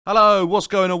Hello, what's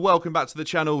going on? Welcome back to the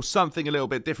channel. Something a little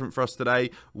bit different for us today.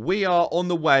 We are on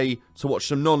the way to watch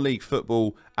some non-league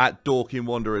football at Dorking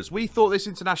Wanderers. We thought this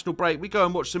international break, we'd go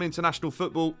and watch some international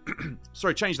football.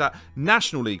 Sorry, change that.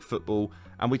 National League football.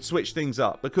 And we'd switch things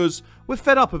up because we're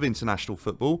fed up of international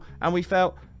football. And we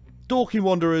felt Dorking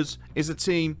Wanderers is a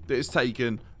team that has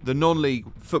taken the non-league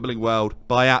footballing world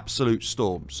by absolute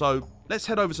storm. So let's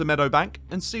head over to Meadowbank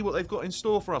and see what they've got in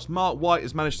store for us. Mark White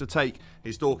has managed to take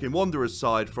his Dorking Wanderers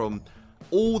side from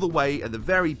all the way at the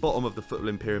very bottom of the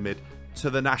footballing pyramid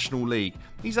to the National League.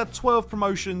 He's had 12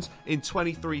 promotions in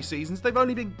 23 seasons. They've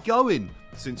only been going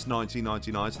since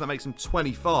 1999, so that makes them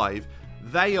 25.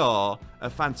 They are a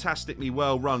fantastically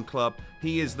well-run club.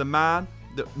 He is the man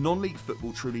that non-league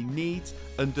football truly needs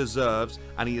and deserves,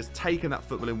 and he has taken that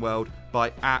footballing world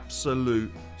by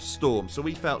absolute storm. So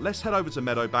we felt, let's head over to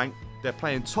Meadowbank. They're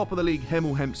playing top of the league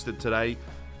Hemel Hempstead today.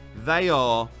 They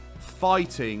are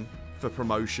fighting for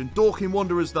promotion. Dorking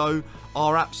Wanderers, though,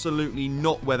 are absolutely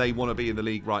not where they want to be in the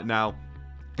league right now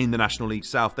in the National League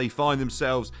South. They find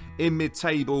themselves in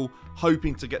mid-table,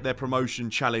 hoping to get their promotion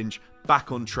challenge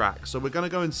back on track. So we're going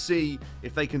to go and see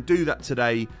if they can do that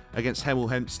today against Hemel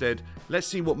Hempstead. Let's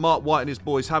see what Mark White and his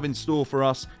boys have in store for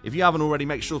us. If you haven't already,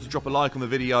 make sure to drop a like on the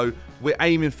video. We're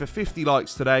aiming for 50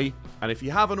 likes today. And if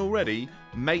you haven't already,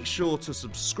 make sure to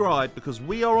subscribe because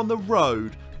we are on the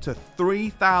road to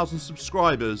 3,000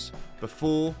 subscribers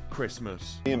before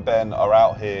Christmas. Me and Ben are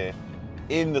out here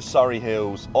in the Surrey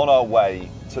Hills on our way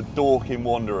to Dorking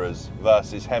Wanderers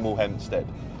versus Hemel Hempstead.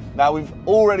 Now we've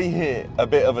already hit a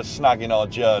bit of a snag in our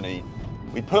journey.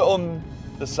 We put on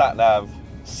the sat-nav,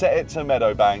 set it to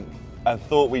Meadowbank and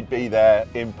thought we'd be there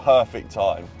in perfect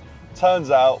time. Turns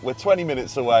out we're 20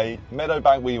 minutes away.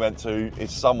 Meadowbank we went to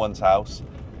is someone's house.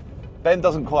 Ben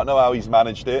doesn't quite know how he's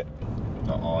managed it.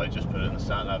 I just put it in the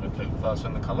sat-nav and clicked the first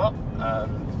one to come up,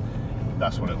 and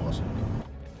that's what it was.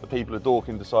 The people of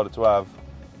Dorking decided to have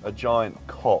a giant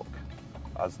cock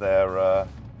as their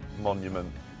monument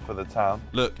for the town.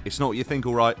 Look, it's not what you think,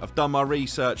 all right. I've done my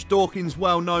research. Dorking's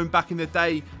well known back in the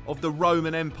day of the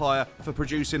Roman Empire for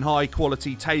producing high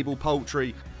quality table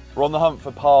poultry. We're on the hunt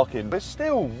for parking. We're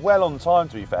still well on time,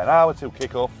 to be fair. An hour till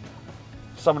kick-off.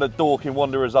 Some of the Dorking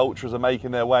Wanderers ultras are making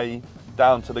their way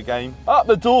down to the game. Up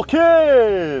the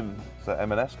Dorking! It's an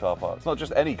M&S car park. It's not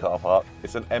just any car park,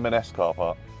 it's an M&S car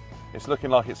park. It's looking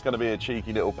like it's going to be a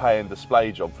cheeky little pay and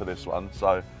display job for this one,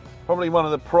 so probably one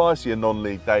of the pricier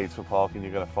non-league days for parking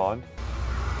you're going to find.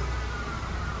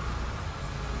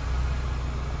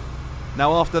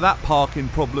 Now after that parking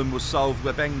problem was solved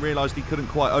where Ben realised he couldn't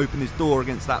quite open his door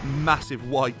against that massive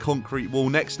white concrete wall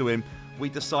next to him, we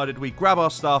decided we'd grab our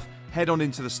stuff, head on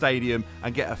into the stadium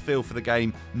and get a feel for the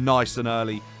game nice and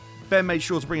early. Ben made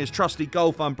sure to bring his trusty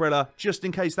golf umbrella just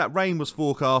in case that rain was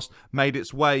forecast, made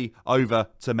its way over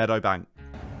to Meadowbank.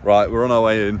 Right, we're on our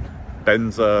way in.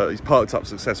 Ben's he's parked up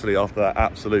successfully after that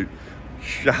absolute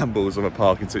shambles of a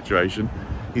parking situation.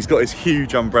 He's got his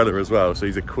huge umbrella as well, so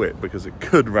he's equipped because it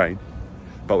could rain.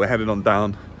 But we're heading on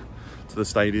down to the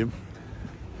stadium.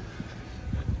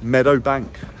 Meadowbank,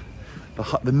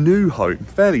 the new home,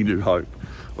 fairly new home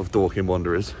of Dorking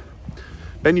Wanderers.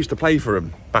 Ben used to play for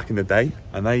them back in the day,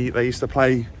 and they used to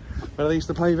play. Where they used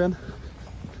to play, Ben?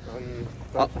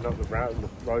 Not around the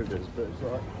Rovers, but it's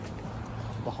like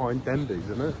behind Denby's,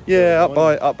 isn't it? Yeah,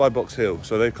 up by Box Hill.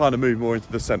 So they've kind of moved more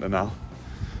into the centre now.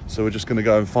 So we're just going to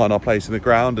go and find our place in the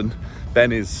ground, and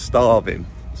Ben is starving,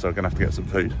 so we're going to have to get some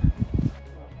food.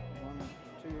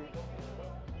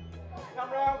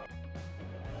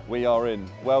 We are in.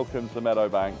 Welcome to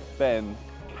Meadowbank. Ben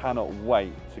cannot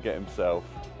wait to get himself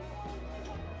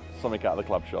something out of the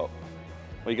club shop.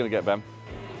 What are you going to get, Ben?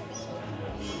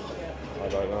 I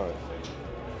don't know.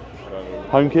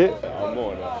 Home kit? I'm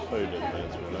more about food than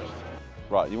that, to be honest.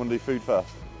 Right, you want to do food first?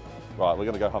 Right, we're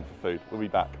going to go hunt for food. We'll be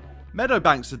back.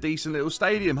 Meadowbank's a decent little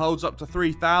stadium, holds up to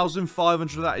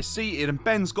 3,500 of that is seated, and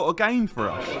Ben's got a game for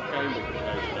us.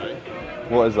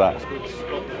 What is that? It's called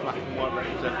Scott Black and White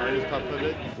Representatives Club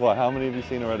Hoodie. What, how many have you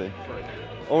seen already?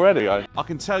 Already? I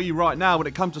can tell you right now, when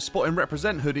it comes to spotting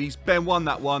represent hoodies, Ben won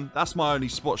that one. That's my only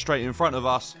spot straight in front of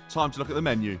us. Time to look at the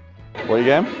menu. What are you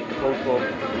getting?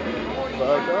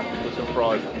 Burger with some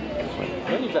fries. The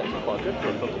menu's actually quite good for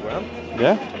a football ground.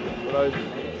 Yeah?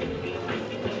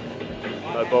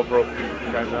 No Bob Rob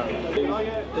came out.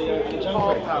 The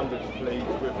jumbo pounders, please,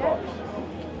 with fries.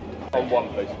 On one,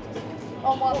 please.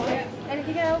 On one, please.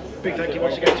 Anything else? Big thank you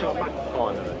once you get to our back.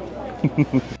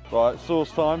 Finally. Right,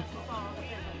 sauce time.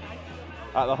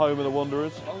 At the home of the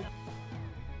Wanderers.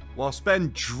 Whilst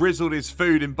Ben drizzled his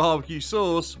food in barbecue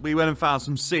sauce, we went and found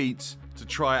some seats to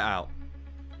try it out.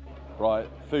 Right,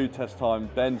 food test time.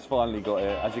 Ben's finally got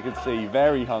it. As you can see,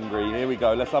 very hungry. Here we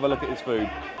go. Let's have a look at his food.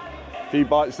 A few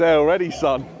bites there already,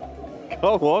 son.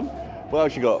 Come on. What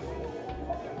else you got?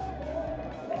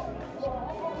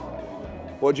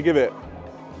 What'd you give it?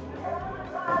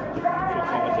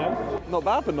 Not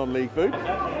bad for non-league food.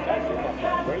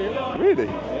 Brilliant. Really?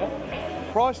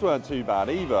 Yeah. Price weren't too bad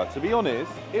either. To be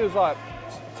honest, it was like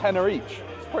tenner each.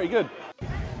 It's pretty good.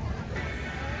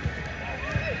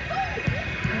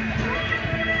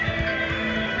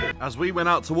 As we went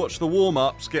out to watch the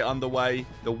warm-ups get underway,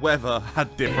 the weather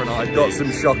had different eyes. Got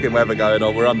some shocking weather going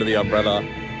on. We're under the umbrella.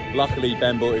 Luckily,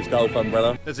 Ben bought his golf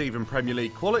umbrella. There's even Premier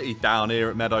League quality down here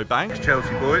at Meadowbank.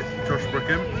 Chelsea boy, Josh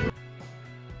Brookham.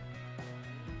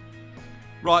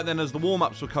 Right then, as the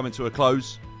warm-ups were coming to a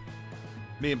close,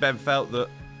 me and Ben felt that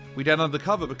we'd head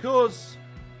undercover because,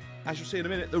 as you'll see in a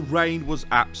minute, the rain was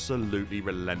absolutely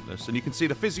relentless. And you can see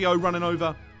the physio running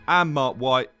over and Mark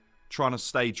White trying to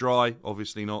stay dry.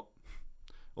 Obviously not.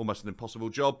 Almost an impossible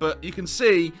job. But you can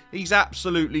see he's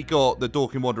absolutely got the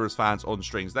Dorking Wanderers fans on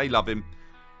strings. They love him.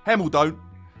 Hemel don't.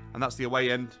 And that's the away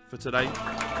end for today.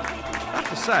 I have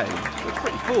to say, it looks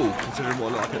pretty full considering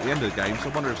what it looked like at the end of the game. So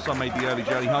I wonder if some made the early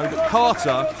journey home. But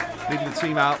Carter leading the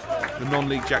team out. The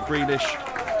non-league Jack Grealish.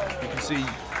 You can see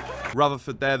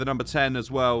Rutherford there, the number 10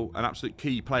 as well. An absolute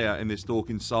key player in this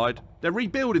Dorking side. They're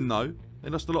rebuilding though. They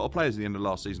lost a lot of players at the end of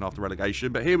last season after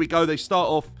relegation. But here we go. They start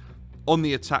off on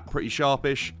the attack pretty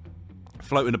sharpish.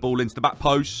 Floating the ball into the back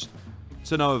post.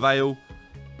 To no avail.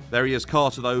 There he is,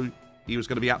 Carter, though. He was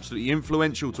going to be absolutely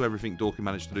influential to everything Dorking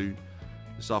managed to do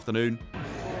this afternoon.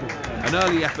 An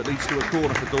early effort leads to a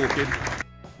corner for Dorking.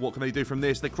 What can they do from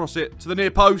this? They cross it to the near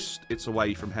post. It's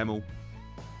away from Hemel.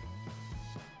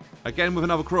 Again with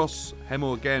another cross.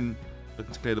 Hemel again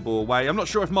looking to clear the ball away. I'm not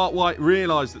sure if Mark White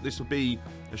realised that this would be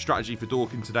a strategy for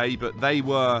Dorking today, but they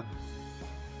were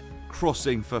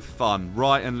crossing for fun,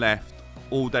 right and left,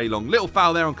 all day long. Little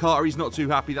foul there on Carter. He's not too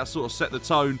happy. That sort of set the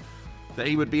tone that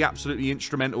he would be absolutely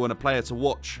instrumental and a player to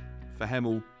watch for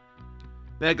Hemel.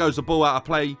 There goes the ball out of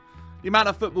play. The amount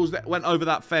of footballs that went over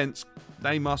that fence,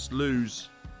 they must lose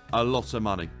a lot of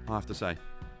money, I have to say.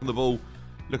 On the ball,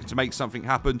 looking to make something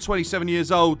happen. 27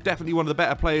 years old, definitely one of the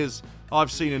better players I've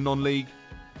seen in non-league.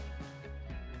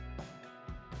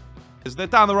 As they're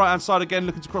down the right-hand side again,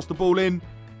 looking to cross the ball in.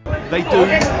 They do. Ooh,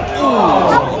 that's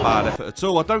not a bad effort at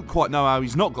all. I don't quite know how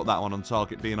he's not got that one on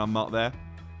target being unmarked there.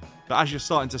 But as you're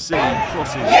starting to see,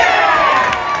 crosses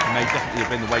may definitely have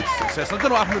been the way to success. I don't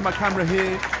know what happened with my camera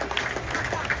here.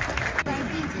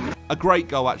 A great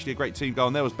goal, actually, a great team goal.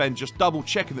 And there was Ben just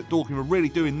double-checking that Dorking were really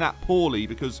doing that poorly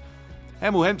because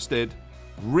Hemel Hempstead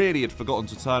really had forgotten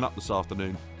to turn up this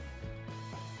afternoon.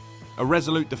 A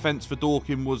resolute defence for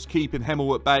Dorking was keeping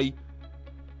Hemel at bay.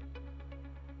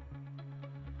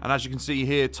 And as you can see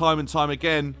here, time and time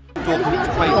again, Dorking looked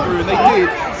to play through, and they did.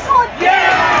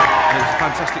 And it was a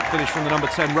fantastic finish from the number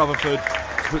 10, Rutherford,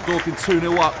 to put Dorking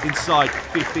 2-0 up inside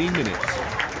 15 minutes.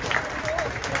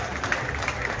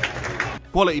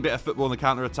 Quality bit of football on the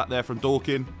counter-attack there from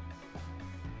Dorking.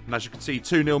 And as you can see,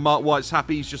 2-0, Mark White's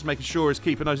happy. He's just making sure his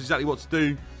keeper knows exactly what to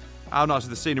do. How nice is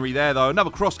the scenery there, though.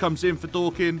 Another cross comes in for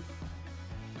Dorking.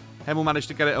 Hemel managed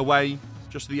to get it away,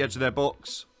 just to the edge of their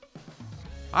box.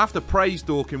 I have to praise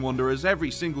Dorking Wanderers. Every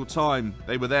single time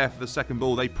they were there for the second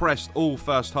ball, they pressed all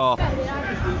first half.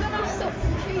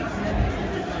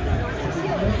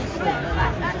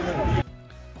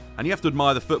 And you have to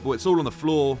admire the football. It's all on the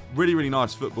floor. Really, really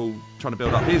nice football. Trying to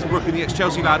build up. Here's Brooking, the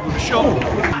ex-Chelsea lad, with a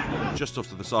shot. Just off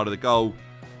to the side of the goal.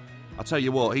 I'll tell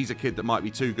you what, he's a kid that might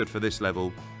be too good for this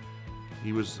level.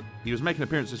 He was making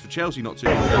appearances for Chelsea not too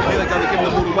long ago. Here they go, they're giving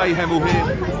the ball away, Hemel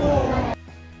here.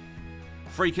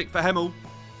 Free kick for Hemel.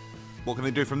 What can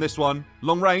they do from this one?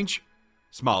 Long range.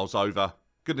 Smiles over.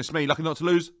 Goodness me, lucky not to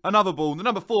lose another ball. The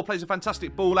number 4 plays a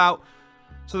fantastic ball out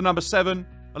to the number 7.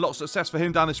 A lot of success for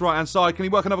him down this right-hand side. Can he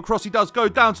work another cross? He does. Go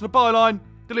down to the byline.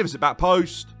 Delivers it back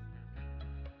post.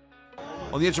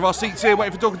 On the edge of our seats here,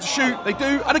 waiting for Dorking to shoot. They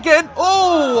do. And again.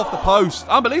 Oh, off the post.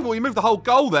 Unbelievable. He moved the whole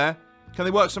goal there. Can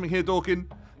they work something here, Dorking?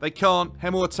 They can't.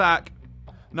 Hemel attack.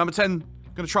 Number 10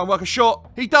 going to try and work a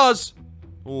shot. He does.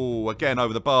 Oh, again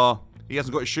over the bar. He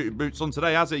hasn't got his shooting boots on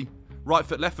today, has he? Right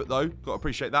foot, left foot, though. Got to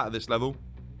appreciate that at this level.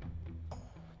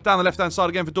 Down the left-hand side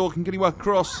again for Dorking. Can he work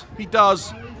across? He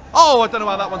does. Oh, I don't know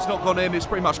how that one's not gone in. It's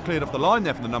pretty much cleared off the line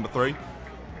there from the number 3.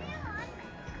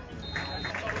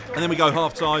 And then we go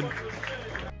half-time.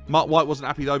 Mark White wasn't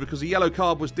happy, though, because a yellow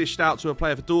card was dished out to a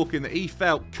player for Dorking that he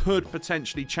felt could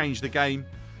potentially change the game.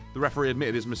 The referee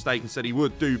admitted his mistake and said he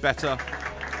would do better.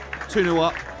 2-0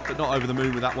 up, but not over the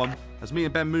moon with that one. As me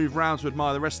and Ben move round to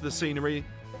admire the rest of the scenery,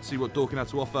 see what Dorking had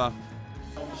to offer.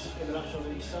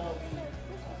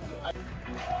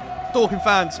 Dorking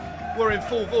fans were in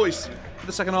full voice for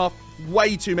the second half.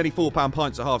 Way too many £4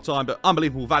 pints at half time, but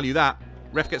unbelievable value that.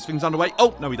 Ref gets things underway.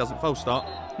 Oh, no, he doesn't. False start.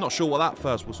 Not sure what that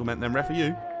first whistle meant then, ref, are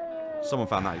you? Someone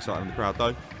found that exciting in the crowd,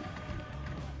 though.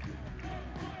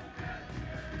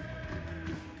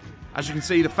 As you can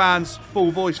see, the fans,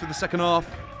 full voice for the second half.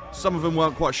 Some of them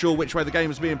weren't quite sure which way the game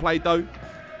was being played, though.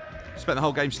 Spent the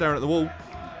whole game staring at the wall.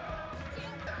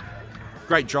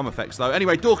 Great drum effects, though.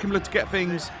 Anyway, Dorking looked to get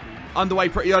things underway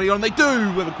pretty early on. They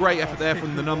do, with a great effort there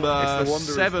from the number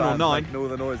 7 or 9. Making all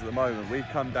the noise at the moment. We've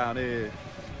come down here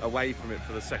away from it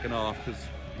for the second half because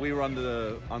we were under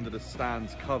the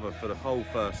stands cover for the whole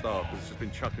first half because it's just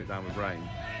been chucking it down with rain.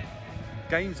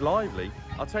 Game's lively.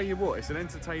 I'll tell you what, it's an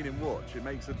entertaining watch. It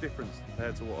makes a difference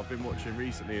compared to what I've been watching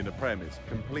recently in the Prem. It's a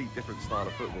complete different style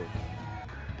of football.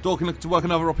 Dorking looking to work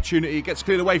another opportunity. It gets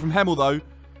cleared away from Hemel, though.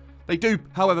 They do,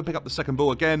 however, pick up the second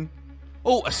ball again.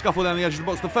 Oh, a scuffle down the edge of the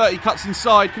box. The 30 cuts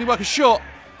inside. Can he work a shot?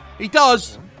 He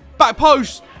does. Back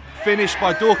post. Finished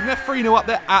by Dorking. They're 3-0 up.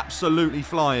 They're absolutely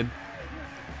flying.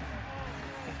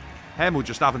 Hemel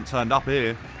just haven't turned up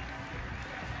here.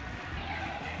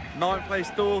 9th place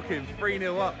Dorking,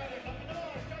 3-0 up.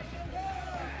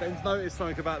 Ben's noticed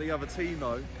something about the other team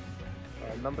though.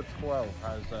 Number 12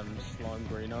 has slime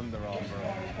green Under Armour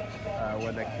on,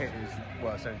 when their kit is,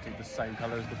 well, essentially the same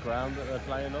colour as the ground that they're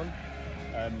playing on.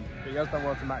 But he has done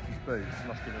well to match his boots,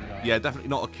 must give him that. Yeah, definitely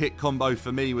not a kit combo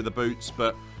for me with the boots,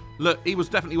 but look, he was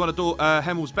definitely one of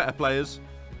Hemel's better players.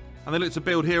 And they look to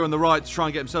build here on the right to try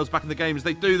and get themselves back in the game. As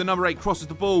they do, the number 8 crosses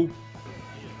the ball.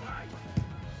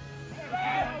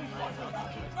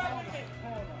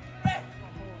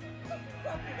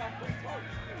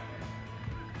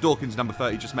 Dorking's number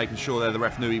 30 just making sure there the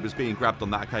ref knew he was being grabbed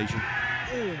on that occasion.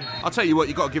 I'll tell you what,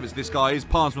 you've got to give it to this guy. His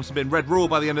palms must have been red raw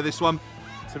by the end of this one.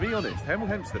 To be honest, Hemel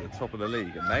Hempstead are top of the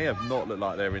league and they have not looked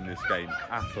like they're in this game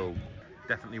at all.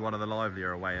 Definitely one of the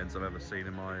livelier away ends I've ever seen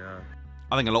in my...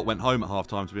 I think a lot went home at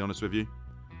half-time, to be honest with you.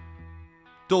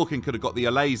 Dorking could have got the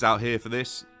Awaydays out here for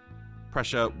this.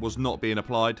 Pressure was not being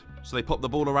applied, so they popped the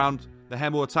ball around the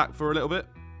Hemel attack for a little bit.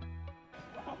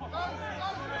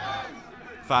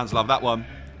 Fans love that one.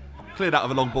 Cleared out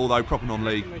of a long ball though, proper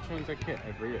non-league. They change their kit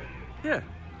every year. Yeah.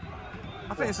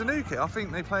 I think it's a new kit. I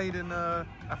think they played in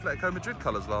Atletico Madrid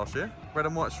colours last year. Red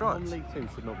and white stripes. Non-league teams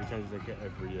should not be changing their kit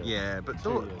every year. Yeah, but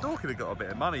Dorking have got a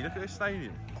bit of money. Look at this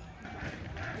stadium.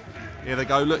 Here they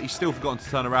go. Look, he's still forgotten to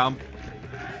turn around.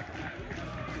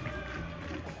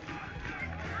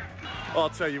 I'll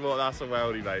tell you what, that's a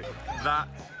worldie, mate. That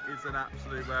is an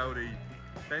absolute worldie.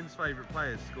 Ben's favourite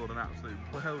player scored an absolute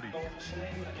worldie.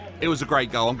 It was a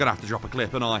great goal. I'm going to have to drop a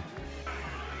clip, aren't I?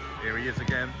 Here he is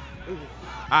again.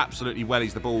 Absolutely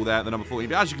wellies the ball there at the number 14.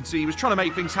 But as you can see, he was trying to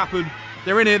make things happen.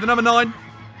 They're in here. The number 9.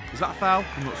 Is that a foul?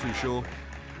 I'm not too sure.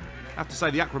 I have to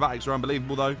say the acrobatics are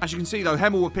unbelievable, though. As you can see, though,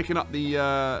 Hemel were picking up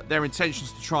their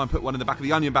intentions to try and put one in the back of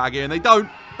the onion bag here, and they don't.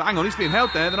 But hang on, he's being held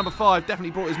there. The number 5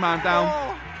 definitely brought his man down.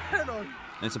 Oh, penno. And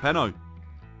it's a penno.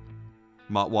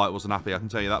 Mark White wasn't happy, I can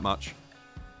tell you that much.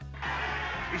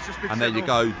 He's just been And there you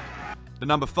go. The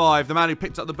number 5, the man who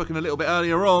picked up the booking a little bit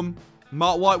earlier on.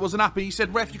 Mark White wasn't happy. He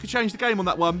said, ref, you could change the game on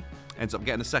that one. Ends up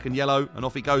getting a second yellow, and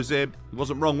off he goes here. He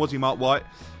wasn't wrong, was he, Mark White?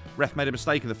 Ref made a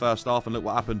mistake in the first half, and look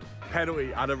what happened.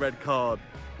 Penalty and a red card.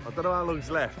 I don't know how long's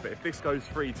left, but if this goes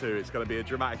 3-2, it's going to be a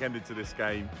dramatic ending to this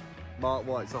game. Mark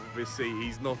White's off of his seat.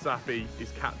 He's not happy.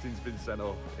 His captain's been sent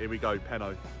off. Here we go,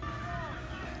 Penno.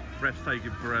 Ref's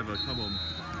taking forever. Come on.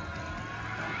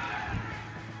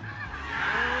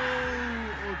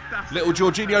 Little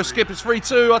Jorginho skip is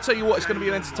 3-2. I'll tell you what, it's going to be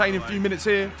an entertaining few minutes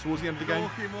here towards the end of the game.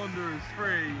 Dorking Wanderers 3,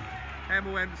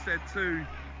 Hemel Hempstead 2.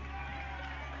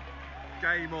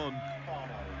 Game on.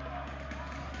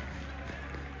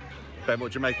 Ben,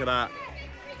 what do you make of that?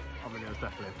 I mean, it was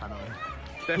definitely a penalty.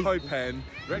 Defo pen.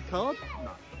 Red card?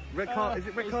 No. Red card? Is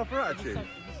it red card for attitude?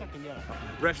 The second yellow.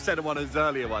 Ref said in one of his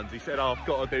earlier ones, he said, oh, I've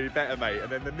got to do better, mate.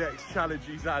 And then the next challenge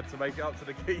he's had to make it up to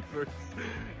the keeper is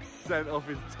sent off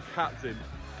his captain.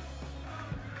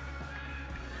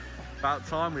 About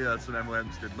time we heard some Hemel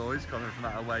Hempstead noise coming from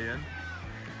that away end.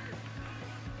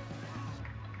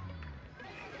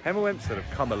 Hemel Hempstead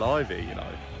have come alive here, you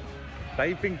know.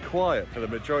 They've been quiet for the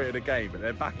majority of the game, but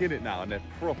they're back in it now and they're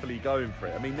properly going for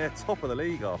it. I mean, they're top of the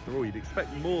league after all. You'd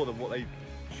expect more than what they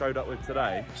showed up with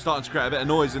today. Starting to create a bit of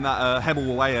noise in that Hemel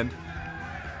away end.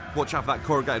 Watch out for that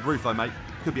corrugated roof though, mate.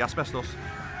 Could be asbestos.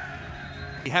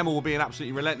 Hemel were being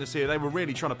absolutely relentless here. They were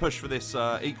really trying to push for this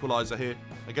equaliser here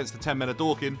against the 10 men of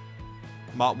Dorking.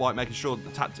 Mark White making sure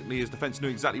that tactically his defence knew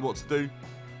exactly what to do.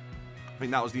 I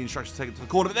think that was the instruction to take it to the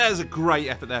corner, but there's a great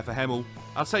effort there for Hemel.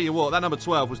 I'll tell you what, that number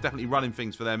 12 was definitely running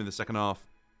things for them in the second half.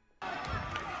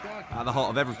 At the heart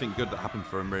of everything good that happened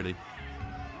for him, really.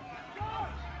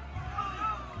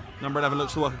 Number 11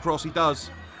 looks to work across. He does.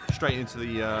 Straight into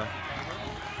the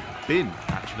bin,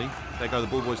 actually. There go the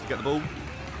ball boys to get the ball.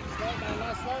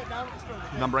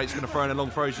 Number 8's going to throw in a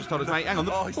long throw. He's just told his mate, hang on,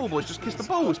 the ball boys just kissed the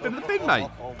ball. It's been in the bin, mate.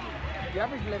 The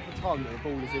average length of time that the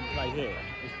ball is in play here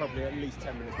is probably at least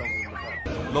 10 minutes longer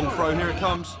than the ball. Long throw, here it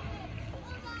comes.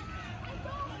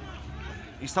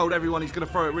 He's told everyone he's going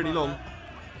to throw it really long.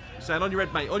 He's saying, on your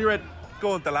head, mate, on your head.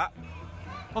 Go on, Delap.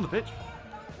 On the pitch.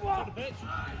 On the pitch.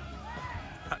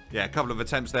 Yeah, a couple of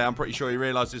attempts there. I'm pretty sure he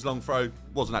realised his long throw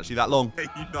wasn't actually that long. You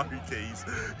know, Keys.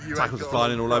 Tackles are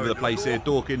flying in all over the place here.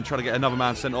 Dorking trying to get another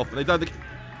man sent off, but they don't.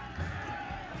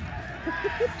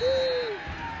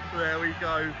 There we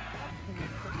go.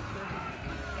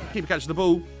 Keeper catches the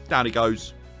ball. Down he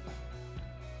goes.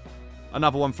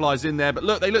 Another one flies in there, but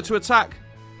look, they look to attack.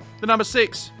 The number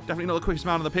 6, definitely not the quickest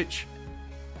man on the pitch.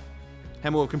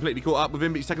 Hemel completely caught up with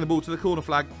him, but he's taking the ball to the corner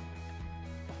flag.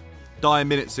 Dying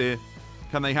minutes here.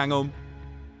 Can they hang on?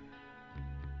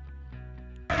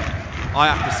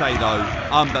 I have to say, though,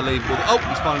 unbelievable. Oh,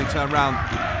 he's finally turned round.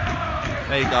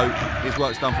 There you go. His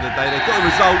work's done for the day. They've got a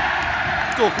result.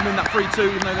 Dorking win that 3-2,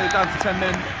 even though they're down to 10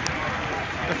 men.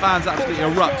 The fans absolutely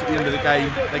erupt at the end of the game.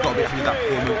 They got to be happy with that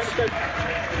performance.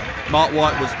 Mark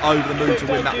White was over the moon to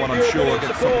win that one, I'm sure,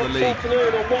 against the top of the league.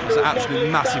 It's an absolutely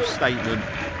massive statement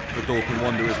for Dorking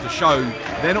Wanderers to show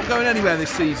they're not going anywhere this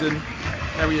season.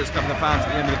 There he is, a couple of fans at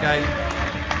the end of the game.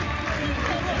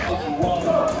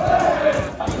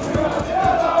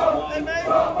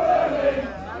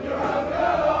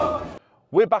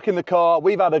 We're back in the car.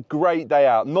 We've had a great day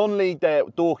out. Non-league day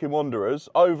at Dorking Wanderers.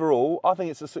 Overall, I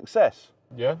think it's a success.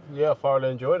 Yeah, I thoroughly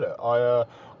enjoyed it.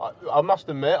 I must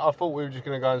admit, I thought we were just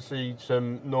going to go and see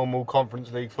some normal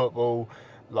Conference League football,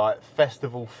 like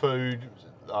festival food,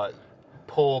 like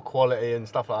poor quality and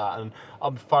stuff like that. And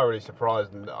I'm thoroughly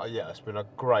surprised. And yeah, it's been a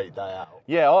great day out.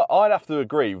 Yeah, I'd have to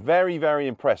agree. Very, very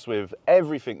impressed with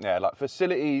everything there. Like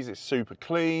facilities, it's super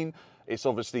clean. It's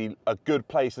obviously a good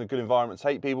place and a good environment to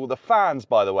take people. The fans,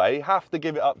 by the way, have to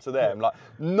give it up to them. Like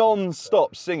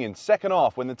non-stop singing. Second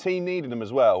half, when the team needed them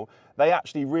as well, they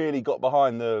actually really got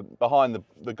behind the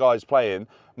guys playing.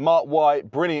 Mark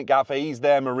White, brilliant gaffer. He's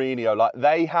there, Mourinho. Like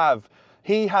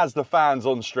he has the fans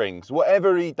on strings.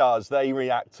 Whatever he does, they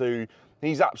react to.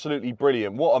 He's absolutely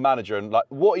brilliant. What a manager! And like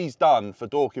what he's done for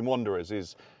Dorking Wanderers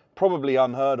is probably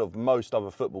unheard of most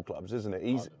other football clubs, isn't it?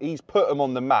 He's put them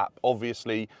on the map.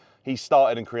 Obviously, he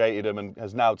started and created them and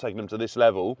has now taken them to this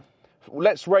level.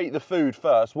 Let's rate the food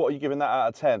first. What are you giving that out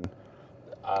of 10?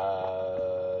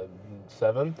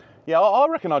 7. Yeah, I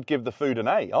reckon I'd give the food an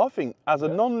 8. I think as a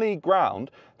non-league ground,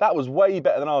 that was way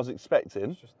better than I was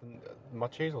expecting. Just my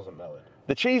cheese wasn't melted.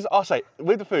 The cheese, I'll say,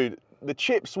 with the food, the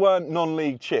chips weren't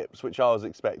non-league chips, which I was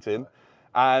expecting,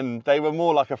 and they were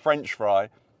more like a French fry,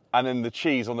 and then the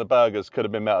cheese on the burgers could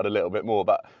have been melted a little bit more.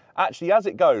 But actually, as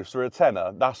it goes, for a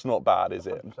tenner, that's not bad, is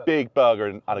it? 100%. Big Big burger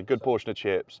and a good portion of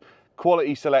chips,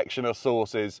 quality selection of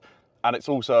sauces, and it's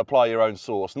also apply your own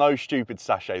sauce. No stupid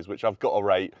sachets, which I've got to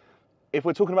rate. If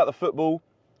we're talking about the football,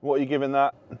 what are you giving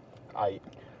that? 8.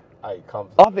 8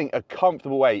 comfortable. I think a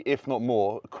comfortable 8, if not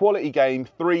more. Quality game,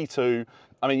 3-2.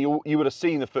 I mean, you would have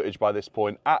seen the footage by this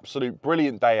point. Absolute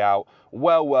brilliant day out,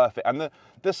 well worth it. And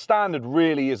the standard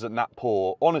really isn't that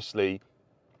poor. Honestly,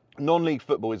 non-league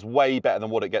football is way better than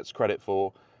what it gets credit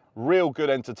for. Real good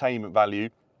entertainment value.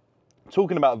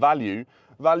 Talking about value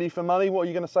for money, what are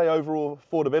you going to say overall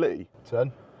affordability?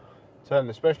 10,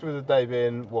 especially with the day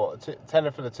being, what,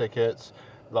 tenner for the tickets.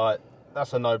 Like,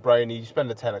 that's a no-brainer. You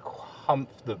spend a tenner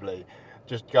comfortably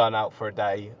just going out for a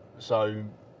day. So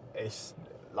it's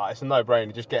a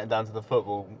no-brainer. Just getting down to the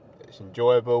football, it's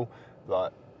enjoyable.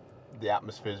 Like, the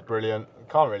atmosphere is brilliant. You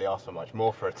can't really ask for much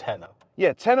more for a tenner.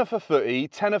 Yeah, tenner for footy,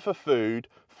 tenner for food,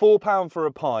 £4 for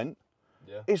a pint.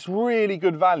 Yeah. It's really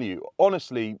good value.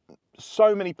 Honestly,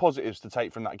 so many positives to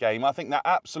take from that game. I think that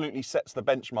absolutely sets the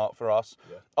benchmark for us.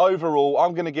 Yeah. Overall,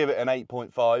 I'm going to give it an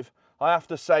 8.5. I have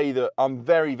to say that I'm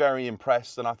very, very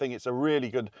impressed, and I think it's a really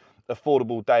good,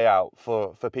 affordable day out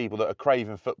for people that are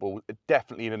craving football.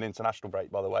 Definitely in an international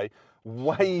break, by the way.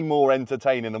 Way more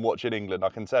entertaining than watching England, I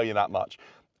can tell you that much.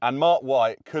 And Mark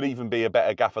White could even be a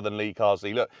better gaffer than Lee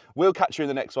Carsley. Look, we'll catch you in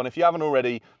the next one. If you haven't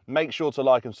already, make sure to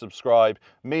like and subscribe.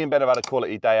 Me and Ben have had a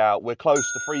quality day out. We're close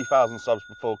to 3,000 subs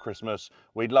before Christmas.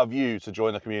 We'd love you to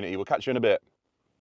join the community. We'll catch you in a bit.